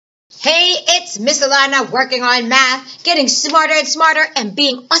Hey, it's Miss Alana working on math, getting smarter and smarter, and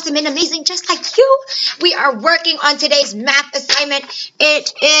being awesome and amazing just like you. We are working on today's math assignment.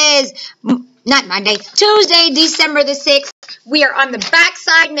 It is not Monday, Tuesday, December the 6th. We are on the back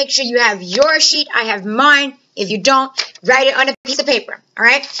side. Make sure you have your sheet. I have mine. If you don't, write it on a piece of paper, all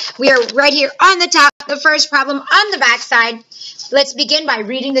right? We are right here on the top, the first problem on the back side. Let's begin by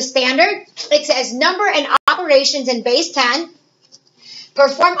reading the standard. It says number and operations in base 10.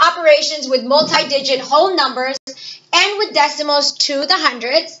 Perform operations with multi-digit whole numbers and with decimals to the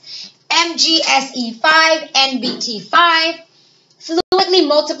hundreds, MGSE5 and BT5. Fluently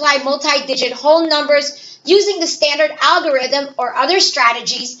multiply multi-digit whole numbers using the standard algorithm or other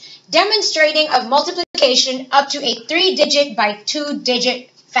strategies, demonstrating of multiplication up to a 3-digit by 2-digit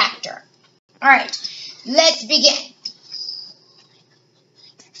factor. All right, let's begin.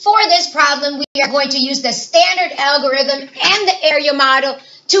 For this problem, we are going to use the standard algorithm and the area model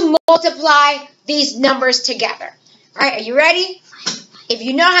to multiply these numbers together. All right, are you ready? If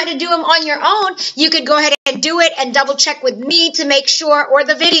you know how to do them on your own, you could go ahead and do it and double check with me to make sure, or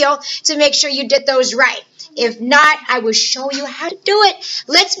the video, to make sure you did those right. If not, I will show you how to do it.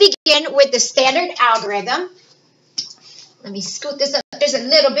 Let's begin with the standard algorithm. Let me scoot this up just a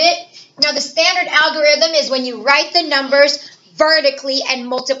little bit. Now, the standard algorithm is when you write the numbers vertically and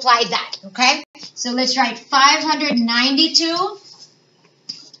multiply that, okay? So let's write 592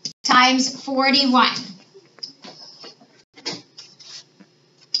 times 41.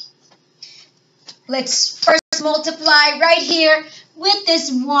 Let's first multiply right here with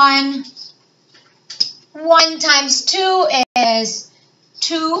this 1. 1 times 2 is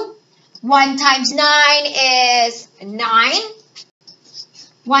 2. 1 times 9 is 9.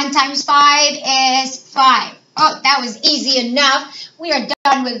 1 times 5 is 5. Oh, that was easy enough. We are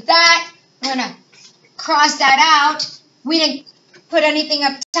done with that. We're going to cross that out. We didn't put anything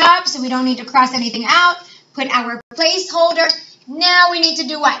up top, so we don't need to cross anything out. Put our placeholder. Now we need to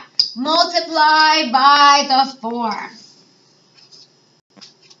do what? Multiply by the 4.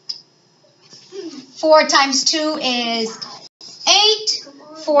 4 times 2 is 8.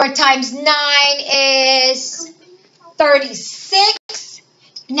 4 times 9 is 36.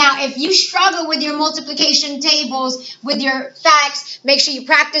 Now, if you struggle with your multiplication tables, with your facts, make sure you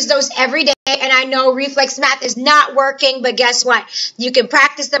practice those every day. And I know reflex math is not working, but guess what? You can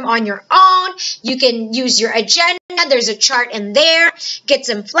practice them on your own. You can use your agenda. There's a chart in there. Get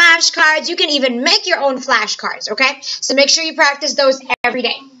some flashcards. You can even make your own flashcards, okay? So make sure you practice those every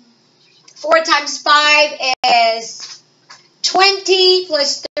day. 4 times 5 is 20,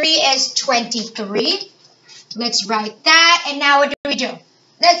 plus 3 is 23. Let's write that. And now what do we do?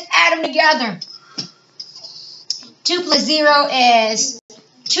 Let's add them together. 2 plus 0 is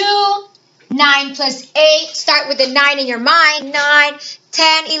 2. 9 plus 8. Start with the 9 in your mind. 9,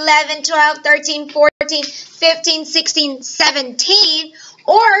 10, 11, 12, 13, 14, 15, 16, 17.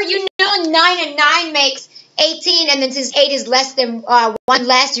 Or you know 9 and 9 makes 18. And then since 8 is less than 1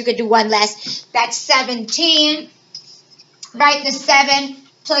 less, you could do 1 less. That's 17. Write the 7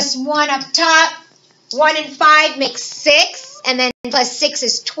 plus 1 up top. 1 and 5 makes 6. And then plus 6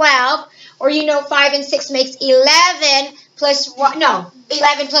 is 12. Or you know 5 and 6 makes 11 plus 1. No,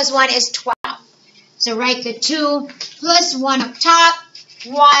 11 plus 1 is 12. So write the 2 plus 1 up top.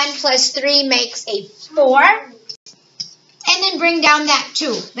 1 plus 3 makes a 4. And then bring down that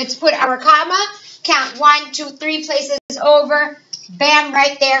 2. Let's put our comma. Count 1, 2, 3 places over. Bam,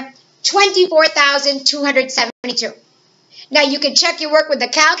 right there. 24,272. Now, you can check your work with the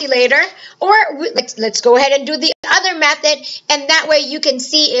calculator, or let's go ahead and do the other method, and that way you can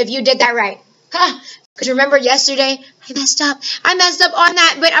see if you did that right. Because remember yesterday, I messed up. I messed up on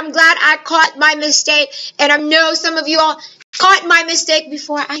that, but I'm glad I caught my mistake, and I know some of you all caught my mistake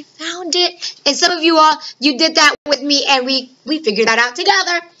before I found it, and some of you all, you did that with me, and we figured that out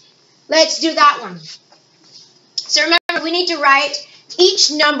together. Let's do that one. So remember, we need to write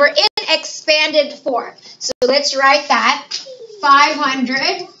each number in expanded form. So let's write that.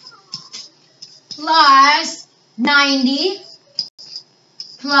 500 plus 90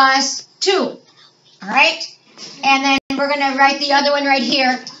 plus 2. All right? And then we're going to write the other one right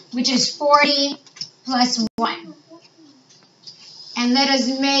here, which is 40 plus 1. And let us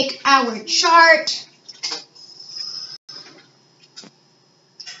make our chart.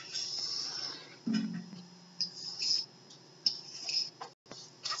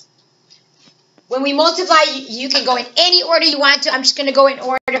 When we multiply, you can go in any order you want to. I'm just going to go in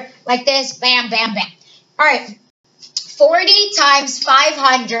order like this. Bam, bam, bam. All right. 40 times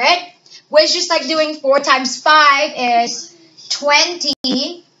 500, which is just like doing 4 times 5 is 20.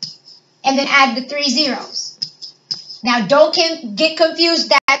 And then add the 3 zeros. Now, don't get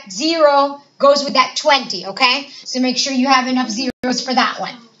confused. that 0 goes with that 20, okay? So make sure you have enough zeros for that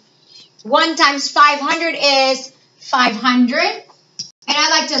one. 1 times 500 is 500. And I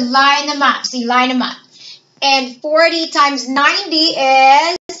like to line them up. See, line them up. And 40 times 90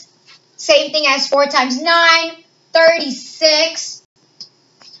 is same thing as 4 times 9, 36.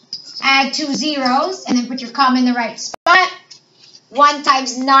 Add 2 zeros and then put your comma in the right spot. 1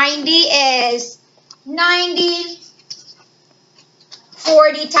 times 90 is 90.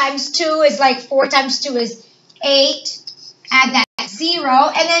 40 times 2 is like 4 times 2 is 8. Add that 0.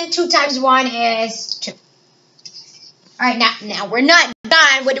 And then 2 times 1 is 2. All right, now we're not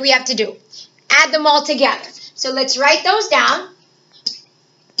done. What do we have to do? Add them all together. So let's write those down.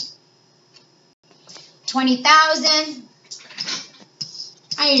 20,000.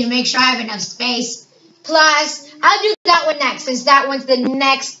 I need to make sure I have enough space. Plus, I'll do that one next, since that one's the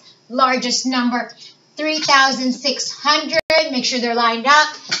next largest number. 3,600. Make sure they're lined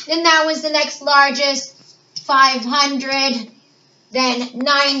up. Then that one's the next largest. 500. Then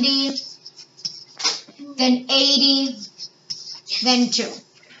 90. Then 80. Then 2.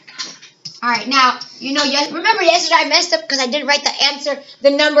 All right, now, remember yesterday I messed up because I didn't write the answer,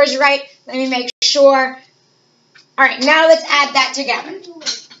 the numbers right. Let me make sure. All right, now let's add that together.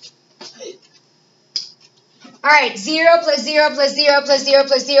 All right, 0 plus 0 plus 0 plus 0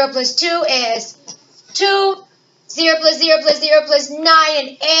 plus 0 plus 2 is 2. 0 plus 0 plus 0 plus 9 and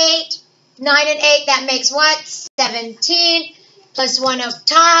 8. 9 and 8, that makes what? 17. Plus 1 up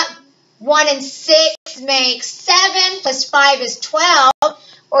top. 1 and 6 makes 7. Plus 5 is 12.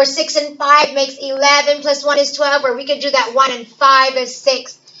 Or 6 and 5 makes 11. Plus 1 is 12. Or we could do that 1 and 5 is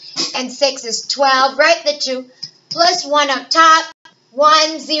 6. And 6 is 12. Write the 2. Plus 1 up top.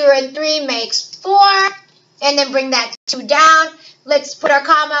 1, 0, and 3 makes 4. And then bring that 2 down. Let's put our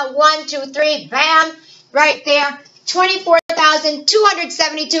comma. 1, 2, 3. Bam. Right there.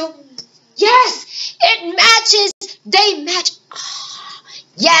 24,272. Yes, it matches. They match. Oh,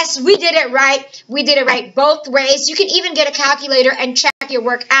 yes, we did it right. We did it right both ways. You can even get a calculator and check your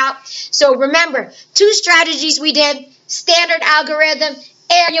work out. So remember, 2 strategies we did. Standard algorithm,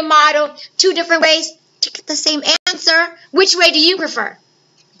 area model. 2 different ways to get the same answer. Which way do you prefer?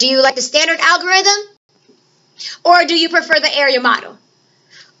 Do you like the standard algorithm? Or do you prefer the area model?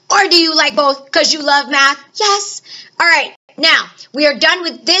 Or do you like both because you love math? Yes. All right. Now, we are done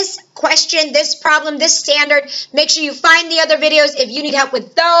with this question, this problem, this standard. Make sure you find the other videos if you need help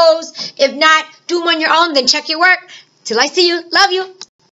with those. If not, do them on your own, then check your work. Till I see you. Love you.